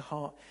I think, a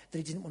heart that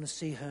he didn't want to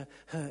see her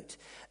hurt.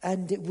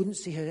 And it wouldn't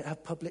see her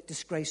have public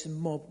disgrace and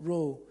mob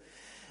rule.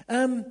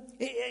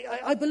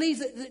 I believe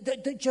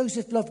that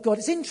Joseph loved God.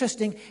 It's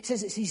interesting. It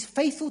says he's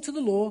faithful to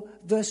the law,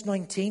 verse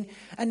 19.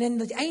 And then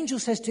the angel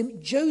says to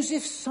him,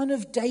 Joseph, son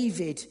of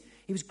David.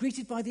 He was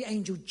greeted by the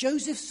angel,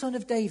 Joseph, son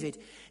of David.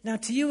 Now,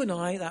 to you and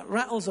I, that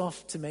rattles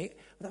off to me.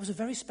 But that was a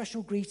very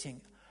special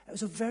greeting. It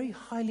was a very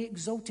highly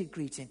exalted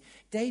greeting.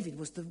 David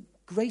was the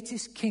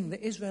greatest king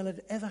that Israel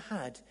had ever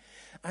had.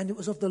 And it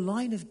was of the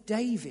line of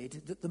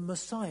David that the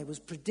Messiah was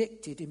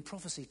predicted in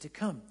prophecy to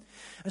come.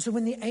 And so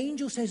when the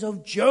angel says,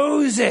 oh,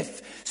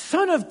 Joseph,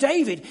 son of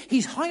David,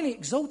 he's highly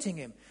exalting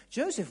him.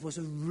 Joseph was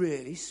a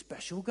really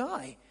special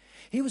guy.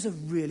 He was a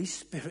really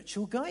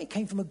spiritual guy. He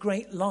came from a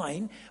great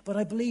line, but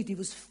I believed he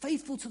was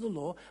faithful to the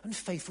law and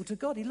faithful to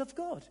God. He loved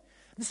God.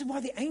 This is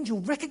why the angel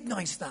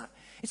recognized that.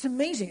 It's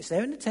amazing. It's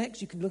there in the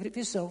text. You can look at it for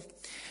yourself.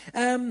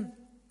 And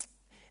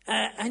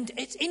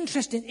it's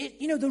interesting.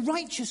 The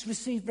righteous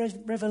receive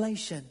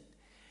revelation.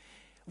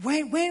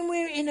 When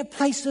we're in a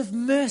place of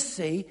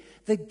mercy,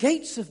 the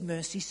gates of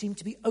mercy seem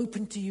to be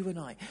open to you and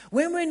I.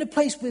 When we're in a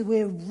place where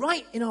we're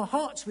right in our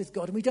hearts with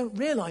God and we don't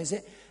realize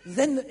it,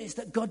 then it's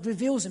that God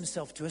reveals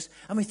himself to us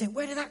and we think,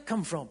 where did that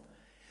come from?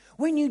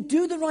 when you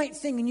do the right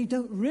thing and you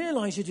don't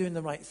realize you're doing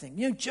the right thing.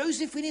 You know,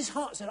 Joseph in his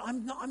heart said,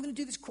 I'm going to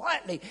do this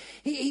quietly.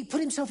 He put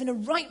himself in a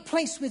right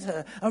place with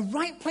her, a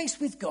right place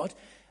with God.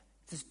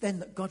 Then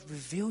that God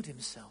revealed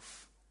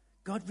himself.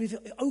 God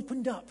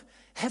opened up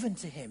heaven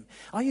to him.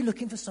 Are you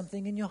looking for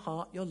something in your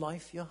heart, your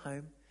life, your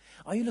home?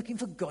 Are you looking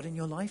for God in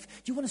your life?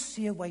 Do you want to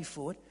see a way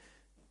forward?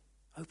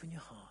 Open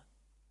your heart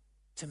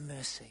to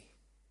mercy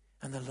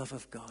and the love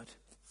of God.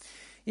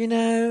 You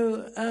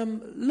know,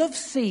 love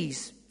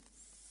sees.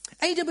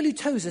 A.W.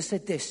 Tozer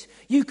said this: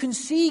 you can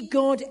see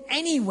God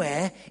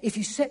anywhere if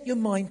you set your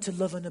mind to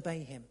love and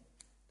obey him.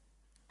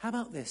 How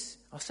about this?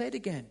 I'll say it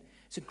again.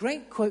 It's a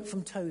great quote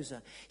from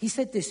Tozer. He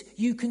said this: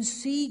 you can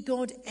see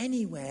God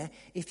anywhere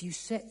if you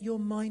set your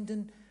mind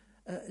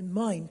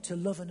to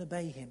love and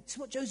obey him. This is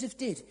what Joseph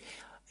did.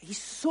 He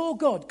saw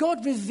God.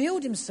 God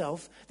revealed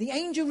himself. The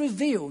angel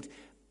revealed.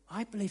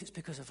 I believe it's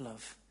because of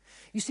love.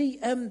 You see,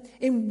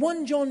 in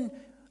 1 John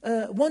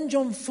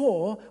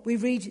 4, we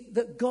read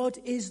that God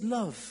is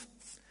love.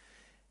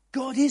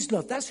 God is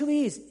love. That's who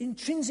he is.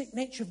 Intrinsic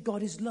nature of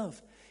God is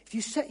love. If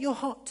you set your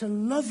heart to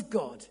love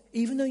God,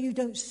 even though you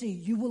don't see,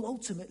 you will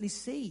ultimately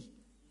see.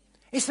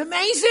 It's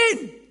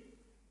amazing.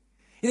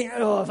 You think,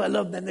 oh, if I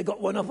love them, they got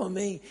one up on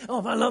me. Oh,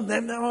 if I love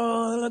them,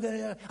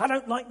 I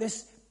don't like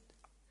this.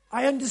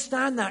 I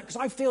understand that because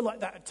I feel like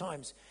that at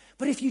times.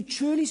 But if you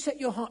truly set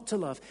your heart to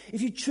love,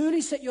 if you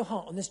truly set your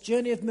heart on this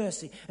journey of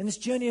mercy and this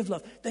journey of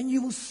love, then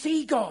you will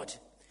see God,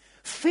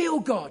 feel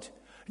God,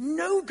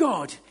 know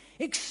God,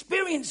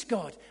 experience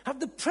God, have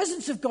the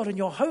presence of God in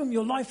your home,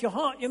 your life, your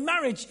heart, your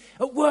marriage,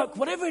 at work,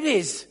 whatever it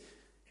is.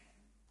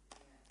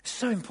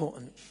 So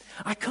important.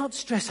 I can't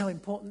stress how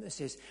important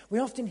this is. We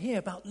often hear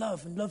about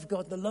love and love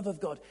God, the love of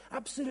God.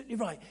 Absolutely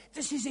right.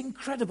 This is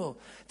incredible.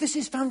 This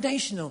is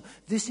foundational.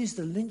 This is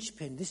the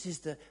linchpin. This is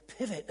the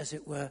pivot, as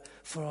it were,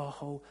 for our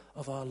whole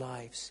of our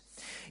lives.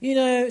 You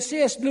know,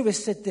 C.S.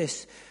 Lewis said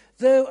this: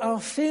 though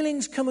our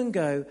feelings come and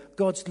go,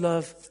 God's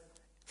love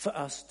for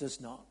us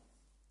does not.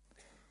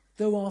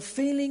 Though our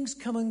feelings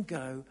come and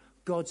go,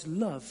 God's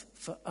love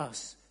for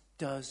us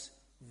does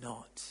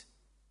not.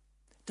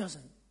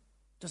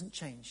 Doesn't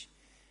change.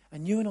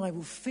 And you and I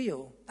will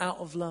feel out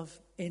of love,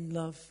 in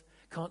love,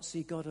 can't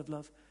see God of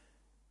love.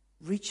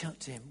 Reach out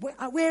to him.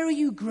 Where are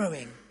you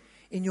growing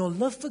in your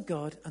love for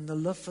God and the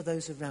love for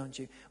those around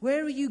you?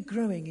 Where are you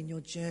growing in your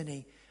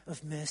journey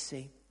of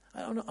mercy?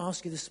 I want to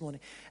ask you this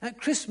morning.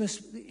 At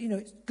Christmas, you know,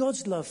 it's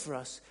God's love for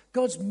us.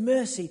 God's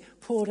mercy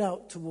poured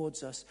out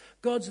towards us.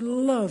 God's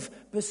love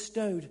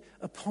bestowed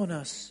upon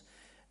us.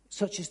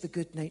 Such is the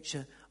good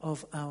nature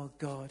of our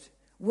God.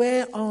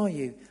 Where are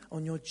you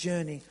on your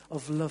journey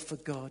of love for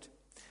God?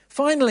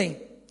 Finally,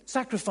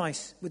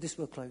 sacrifice. With this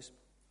we'll close.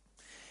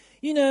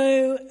 You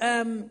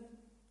know,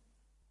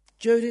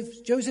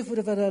 Joseph would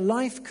have had a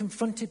life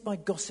confronted by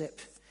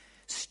gossip,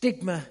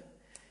 stigma.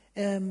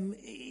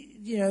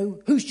 You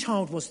know, whose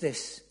child was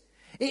this?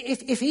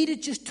 If he'd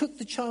have just took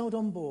the child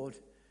on board,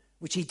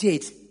 which he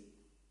did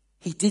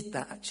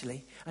that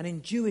actually. And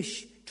in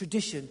Jewish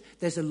tradition,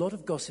 there's a lot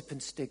of gossip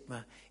and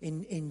stigma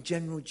in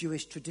general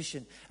Jewish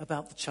tradition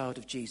about the child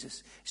of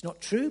Jesus. It's not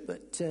true,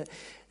 but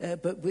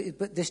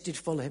this did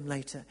follow him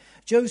later.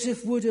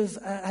 Joseph would have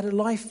had a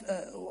life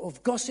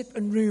of gossip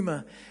and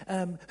rumor.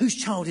 Whose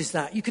child is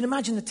that? You can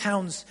imagine the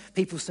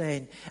townspeople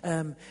saying,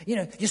 you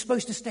know, you're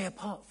supposed to stay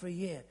apart for a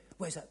year.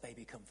 Where's that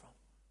baby come from?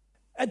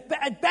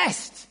 At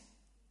best,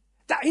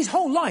 that his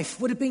whole life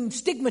would have been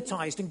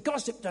stigmatized and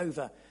gossiped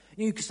over.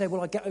 You could say,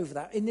 well, I get over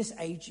that. In this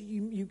age,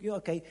 you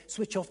okay,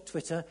 switch off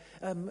Twitter,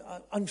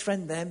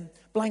 unfriend them,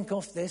 blank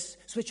off this,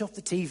 switch off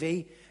the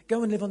TV,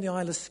 go and live on the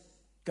Isle of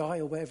Skye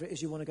or wherever it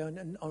is you want to go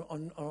and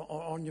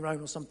on your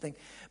own or something.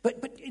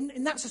 But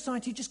in that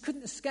society, you just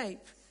couldn't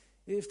escape.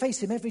 You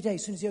face him every day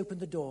as soon as he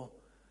opened the door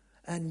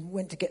and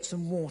went to get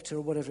some water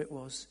or whatever it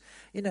was.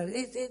 You know,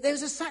 there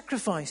was a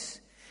sacrifice.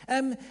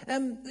 You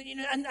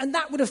know, and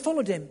that would have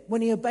followed him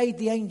when he obeyed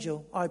the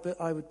angel, I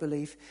would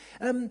believe.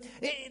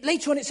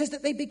 Later on it says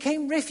that they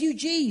became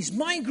refugees,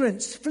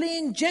 migrants,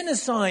 fleeing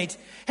genocide.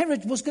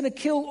 Herod was going to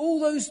kill all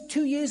those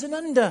 2 years and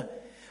under.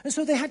 And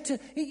so they had to...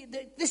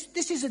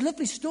 This is a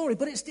lovely story,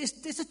 but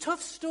it's a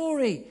tough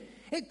story.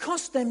 It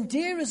cost them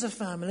dear as a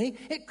family.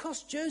 It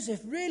cost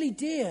Joseph really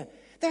dear.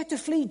 They had to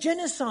flee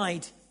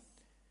genocide,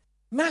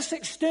 mass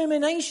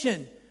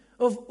extermination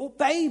of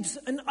babes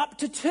and up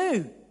to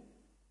 2.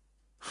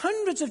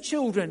 Hundreds of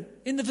children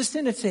in the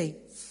vicinity,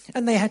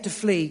 and they had to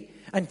flee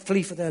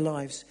for their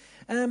lives.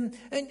 And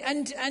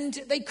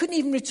they couldn't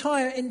even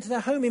retire into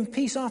their home in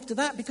peace after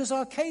that because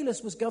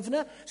Archelaus was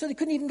governor, so they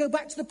couldn't even go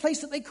back to the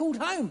place that they called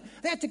home.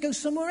 They had to go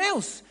somewhere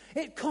else.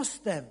 It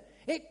cost them.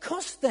 It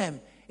cost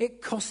them.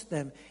 It cost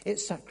them.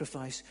 It's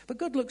sacrifice. But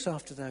God looks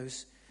after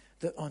those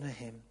that honor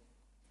him.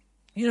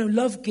 You know,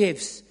 love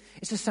gives.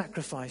 It's a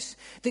sacrifice.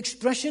 The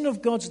expression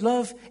of God's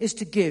love is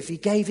to give. He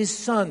gave his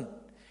son.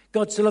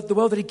 God so loved the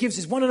world that he gives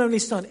his one and only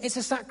son. It's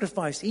a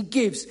sacrifice. He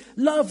gives.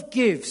 Love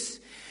gives.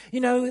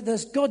 You know,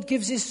 God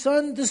gives his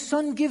son. The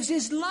son gives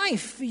his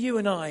life for you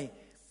and I.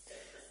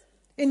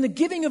 In the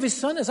giving of his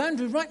son, as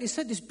Andrew rightly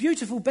said, this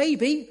beautiful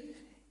baby,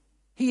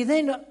 He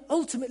then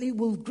ultimately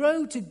will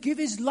grow to give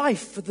his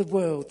life for the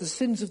world, the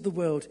sins of the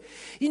world.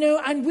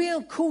 And we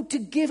are called to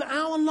give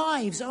our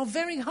lives, our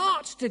very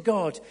hearts to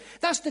God.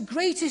 That's the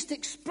greatest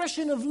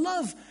expression of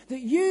love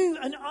that you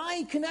and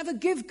I can ever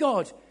give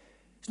God.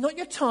 It's not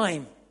your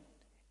time.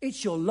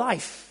 It's your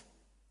life.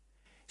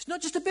 It's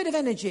not just a bit of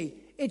energy.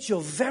 It's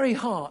your very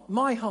heart,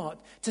 my heart,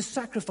 to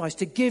sacrifice,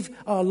 to give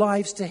our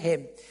lives to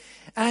him.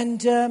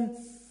 And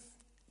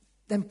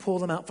then pour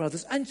them out for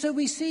others. And so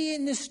we see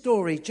in this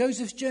story,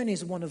 Joseph's journey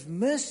is one of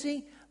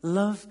mercy,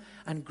 love,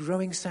 and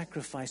growing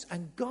sacrifice.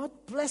 And God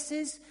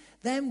blesses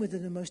them with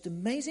the most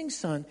amazing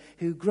son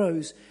who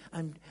grows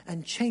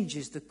and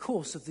changes the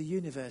course of the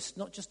universe.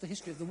 Not just the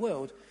history of the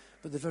world,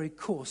 but the very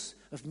course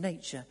of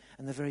nature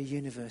and the very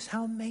universe.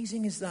 How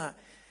amazing is that?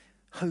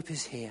 Hope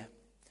is here.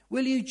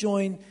 Will you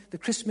join the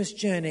Christmas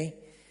journey,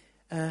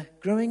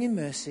 growing in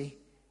mercy,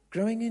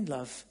 growing in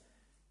love,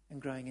 and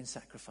growing in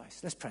sacrifice?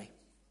 Let's pray.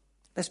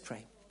 Let's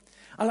pray.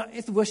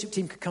 If the worship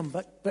team could come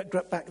back,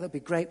 that'd be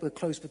great. We'll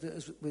close with it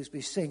as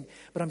we sing,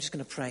 but I'm just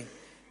going to pray.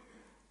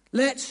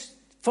 Let's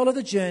follow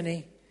the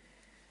journey,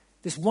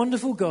 this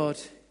wonderful God,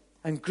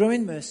 and grow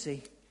in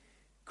mercy,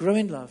 grow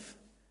in love,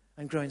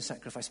 and grow in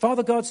sacrifice.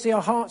 Father God, see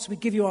our hearts. We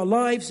give you our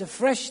lives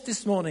afresh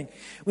this morning.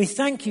 We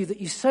thank you that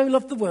you so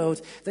loved the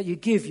world that you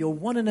give your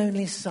one and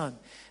only Son,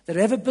 that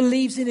whoever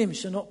believes in him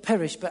shall not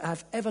perish but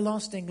have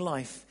everlasting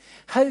life.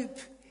 Hope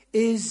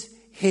is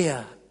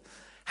here.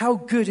 How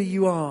good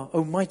you are,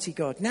 Almighty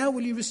God. Now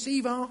will you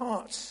receive our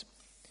hearts?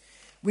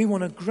 We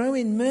want to grow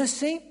in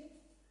mercy,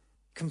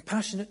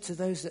 compassionate to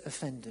those that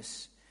offend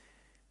us.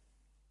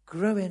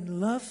 Grow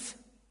in love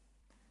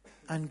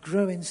and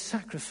grow in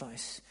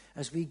sacrifice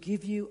as we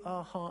give you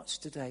our hearts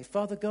today.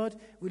 Father God,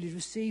 will you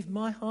receive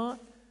my heart,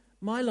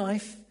 my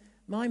life,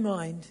 my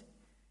mind?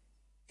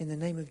 In the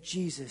name of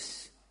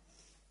Jesus,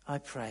 I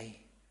pray.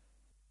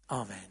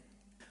 Amen.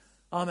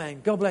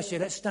 Amen. God bless you.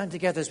 Let's stand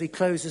together as we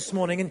close this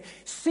morning and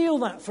seal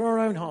that for our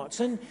own hearts.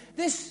 And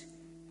this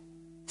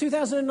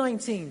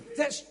 2019,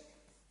 let's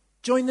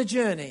join the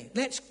journey.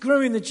 Let's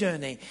grow in the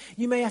journey.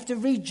 You may have to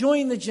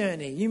rejoin the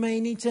journey. You may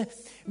need to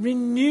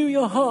renew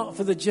your heart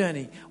for the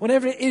journey.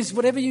 Whatever it is,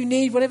 whatever you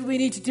need, whatever we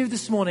need to do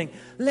this morning,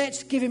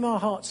 let's give him our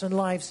hearts and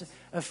lives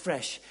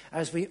afresh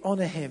as we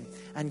honor him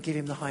and give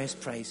him the highest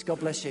praise.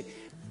 God bless you.